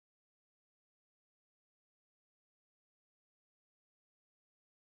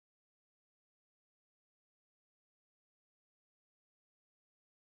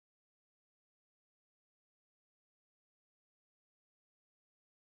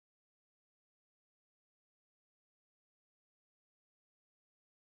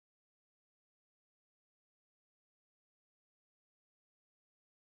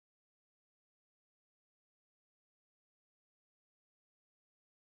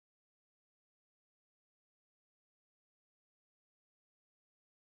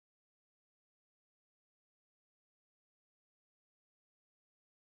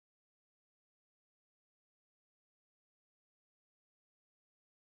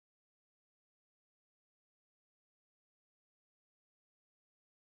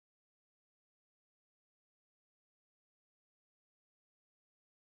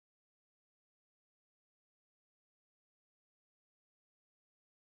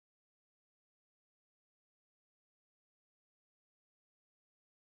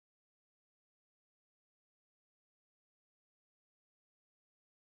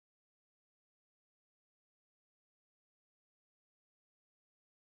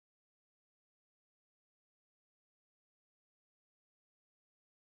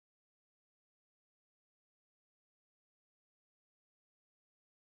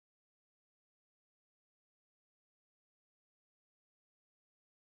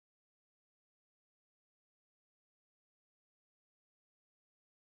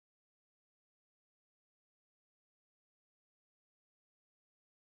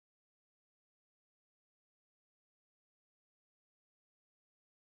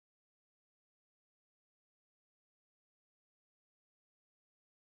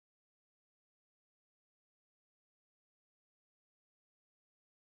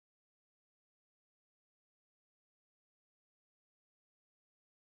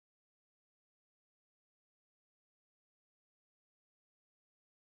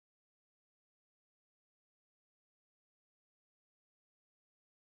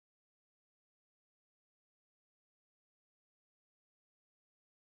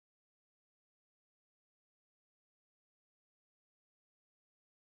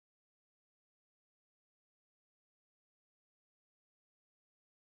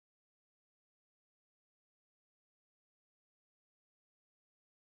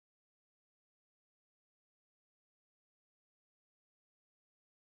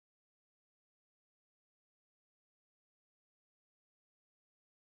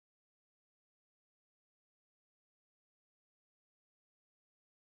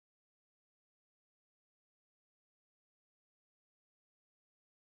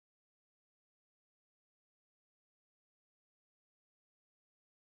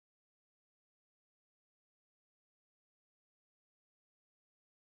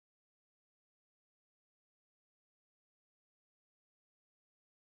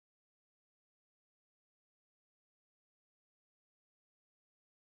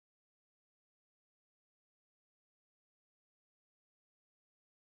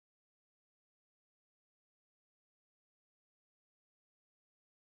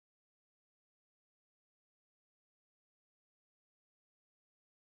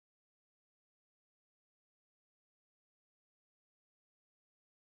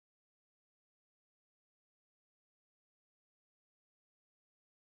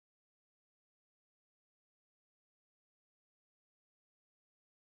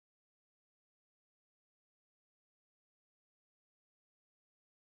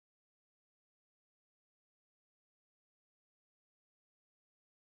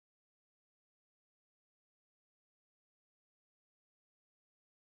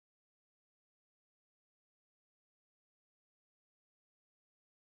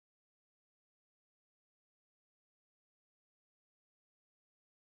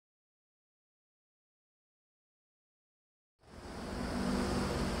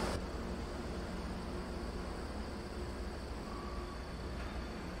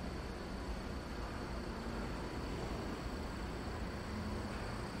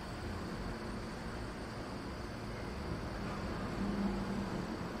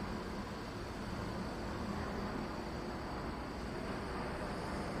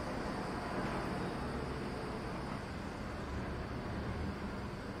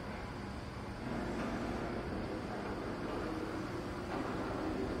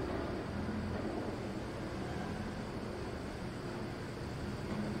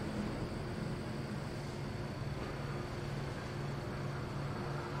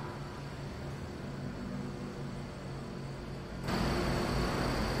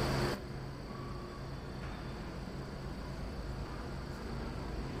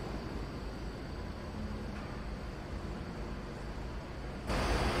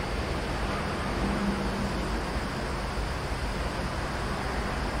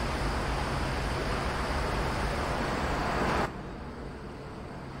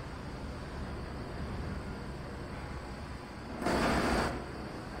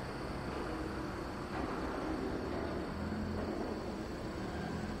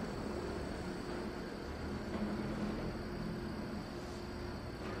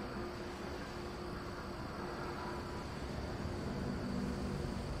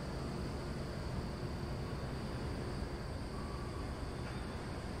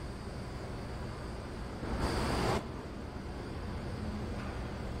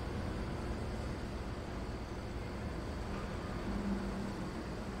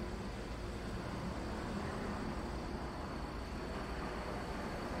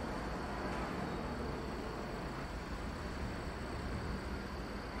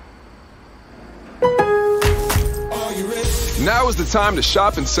Now is the time to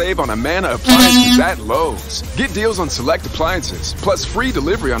shop and save on Amana appliances at Lowe's. Get deals on select appliances, plus free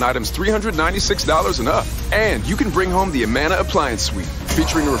delivery on items $396 and up. And you can bring home the Amana Appliance Suite,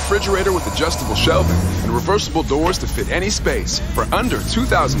 featuring a refrigerator with adjustable shelving and reversible doors to fit any space for under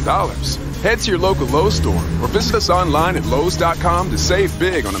 $2,000. Head to your local Lowe's store or visit us online at Lowes.com to save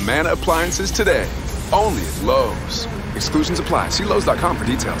big on Amana appliances today. Only at Lowe's. Exclusions apply. See Lowes.com for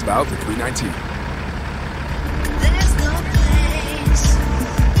details. Valid through 3/19. There's no place.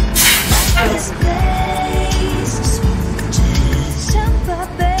 This place.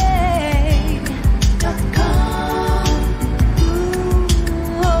 TampaBay.com.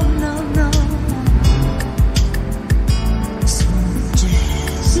 Ooh, oh no no.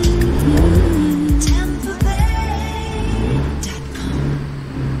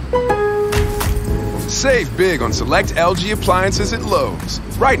 TampaBay.com. Save big on select LG appliances at Lowe's.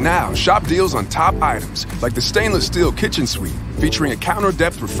 Right now, shop deals on top items like the stainless steel kitchen suite, featuring a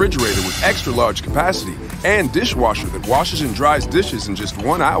counter-depth refrigerator with extra-large capacity and dishwasher that washes and dries dishes in just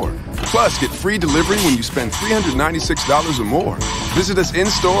 1 hour. Plus, get free delivery when you spend $396 or more. Visit us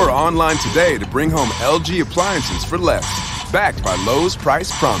in-store or online today to bring home LG appliances for less. Backed by Lowe's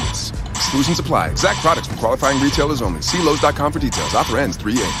Price Promise. Exclusions apply. Exact products from qualifying retailers only. See Lowe's.com for details. Offer ends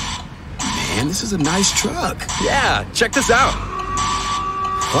 3/8. Man, this is a nice truck. Yeah, check this out.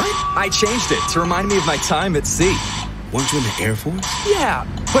 What? I changed it to remind me of my time at sea. Weren't you in the Air Force? Yeah,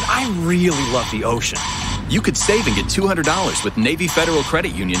 but I really love the ocean. You could save and get $200 with Navy Federal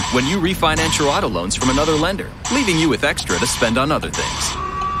Credit Union when you refinance your auto loans from another lender, leaving you with extra to spend on other things.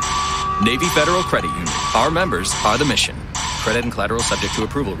 Navy Federal Credit Union. Our members are the mission. Credit and collateral subject to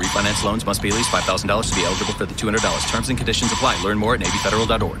approval. Refinance loans must be at least $5,000 to be eligible for the $200. Terms and conditions apply. Learn more at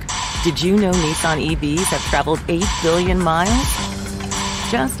NavyFederal.org. Did you know Nissan EVs have traveled 8 billion miles?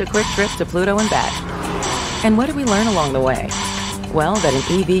 Just a quick trip to Pluto and back. And what did we learn along the way? Well, that an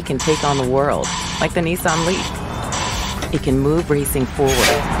EV can take on the world, like the Nissan Leaf. It can move racing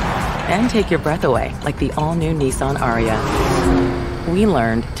forward and take your breath away, like the all-new Nissan Ariya. We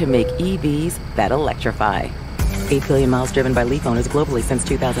learned to make EVs that electrify. 8 billion miles driven by Leaf owners globally since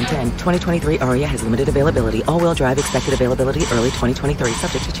 2010. 2023 Ariya has limited availability. All-wheel drive expected availability early 2023,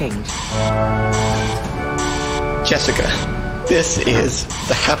 subject to change. Jessica, this is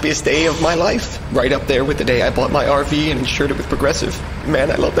the happiest day of my life. Right up there with the day I bought my RV and insured it with Progressive. Man,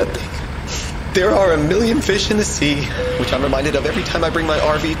 I love that thing. There are a million fish in the sea, which I'm reminded of every time I bring my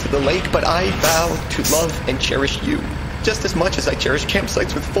RV to the lake, but I vow to love and cherish you just as much as I cherish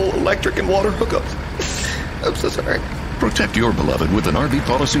campsites with full electric and water hookups. I'm so sorry. Protect your beloved with an RV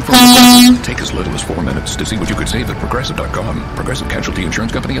policy from Progressive. Take as little as 4 minutes to see what you could save at Progressive.com. Progressive Casualty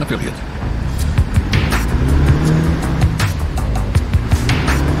Insurance Company and Affiliate.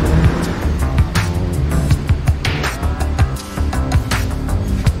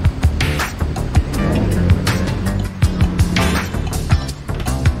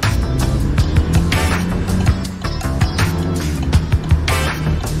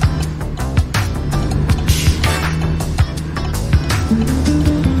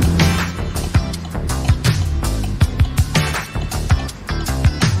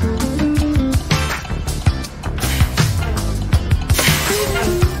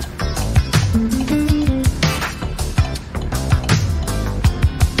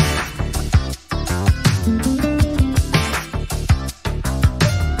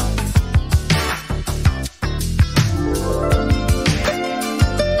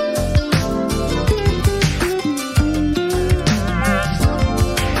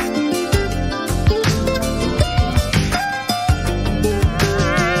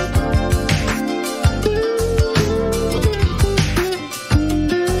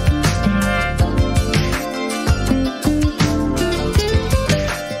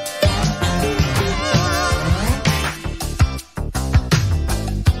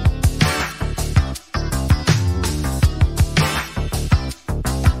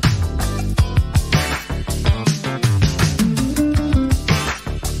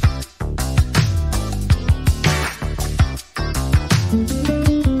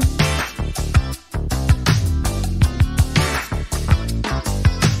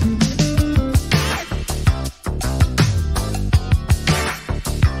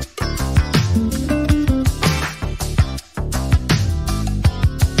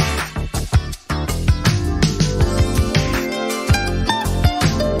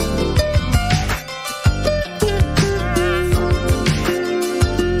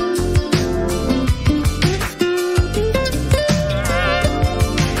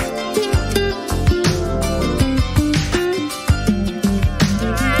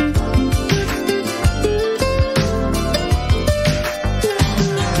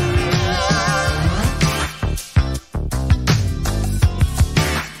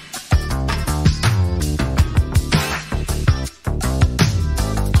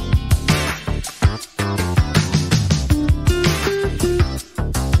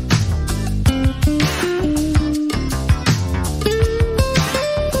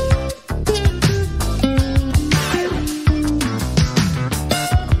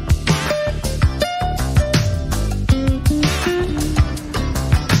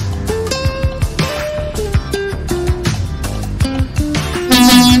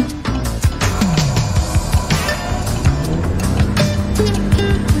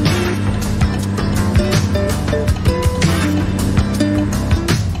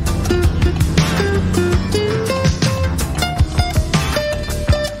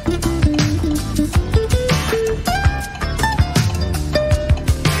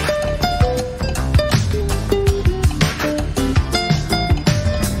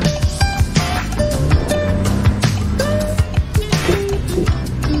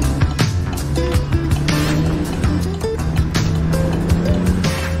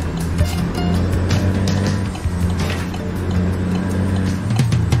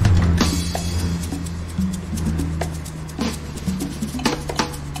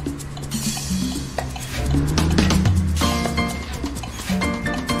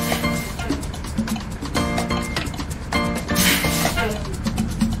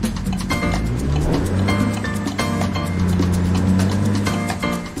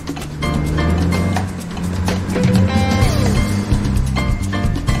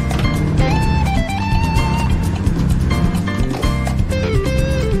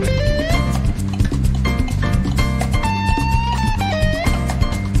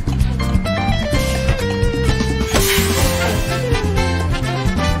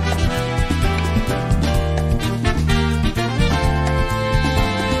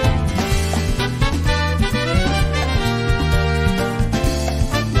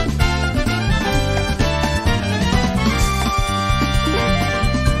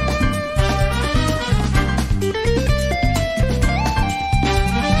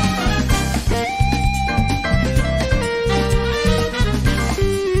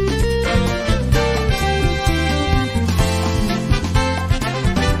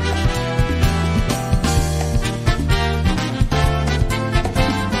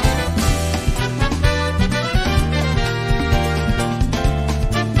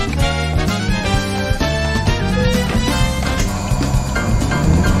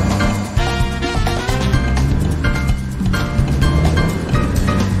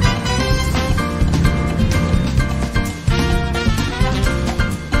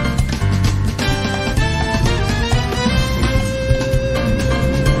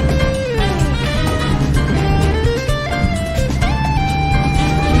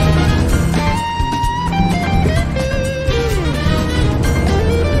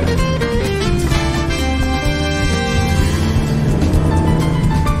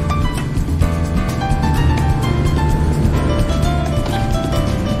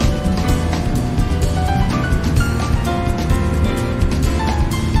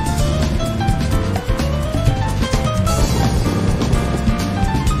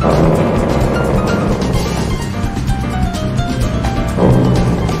 Bye.